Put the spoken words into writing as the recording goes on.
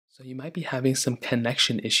So you might be having some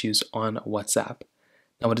connection issues on WhatsApp.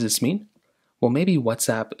 Now, what does this mean? Well, maybe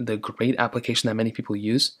WhatsApp, the great application that many people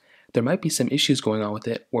use, there might be some issues going on with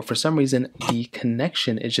it, or for some reason, the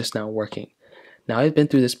connection is just not working. Now, I've been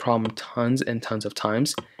through this problem tons and tons of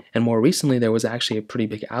times, and more recently, there was actually a pretty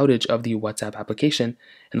big outage of the WhatsApp application,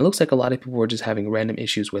 and it looks like a lot of people were just having random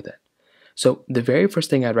issues with it. So the very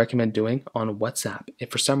first thing I'd recommend doing on WhatsApp,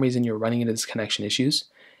 if for some reason you're running into this connection issues,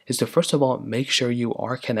 is to first of all make sure you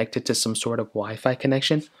are connected to some sort of Wi-Fi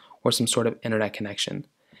connection or some sort of internet connection.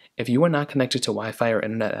 If you are not connected to Wi-Fi or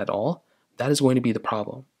internet at all, that is going to be the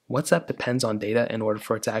problem. WhatsApp depends on data in order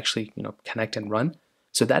for it to actually, connect and run.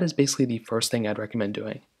 So that is basically the first thing I'd recommend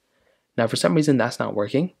doing. Now, if for some reason that's not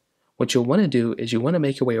working, what you'll want to do is you want to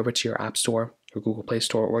make your way over to your App Store, your Google Play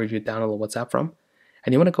Store, or if you download WhatsApp from,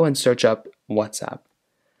 and you want to go and search up WhatsApp.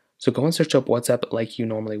 So go and search up WhatsApp like you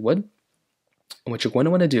normally would. And what you're going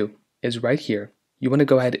to want to do is right here, you want to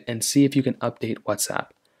go ahead and see if you can update WhatsApp.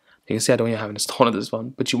 You can see I don't even have it installed on this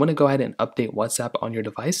phone, but you want to go ahead and update WhatsApp on your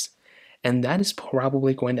device. And that is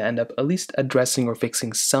probably going to end up at least addressing or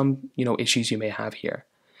fixing some, issues you may have here.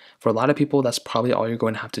 For a lot of people, that's probably all you're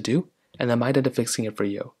going to have to do, and that might end up fixing it for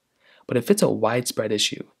you. But if it's a widespread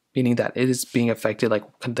issue, meaning that it is being affected, like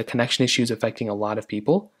the connection issue is affecting a lot of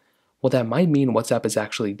people, well, that might mean WhatsApp is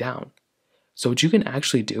actually down. So what you can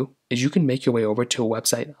actually do is you can make your way over to a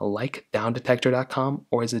website like downdetector.com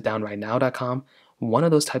or is it downrightnow.com, one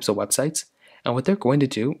of those types of websites. And what they're going to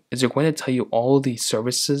do is they're going to tell you all the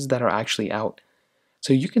services that are actually out.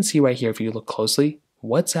 So you can see right here, if you look closely,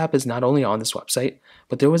 WhatsApp is not only on this website,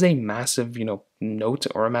 but there was a massive, note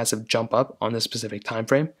or a massive jump up on this specific time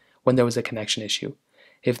frame when there was a connection issue.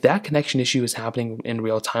 If that connection issue is happening in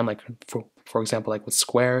real time, like for example, like with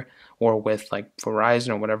Square or with like Verizon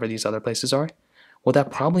or whatever these other places are, well,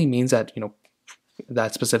 that probably means that,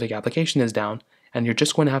 that specific application is down and you're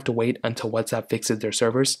just going to have to wait until WhatsApp fixes their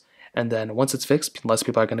servers. And then once it's fixed, less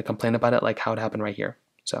people are going to complain about it like how it happened right here.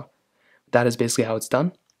 So that is basically how it's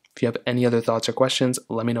done. If you have any other thoughts or questions,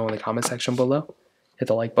 let me know in the comment section below. Hit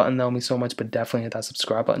the like button, that would mean so much, but definitely hit that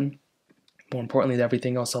subscribe button. More importantly than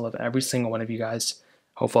everything else, I love every single one of you guys.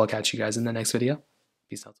 Hopefully I'll catch you guys in the next video.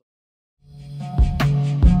 Peace out.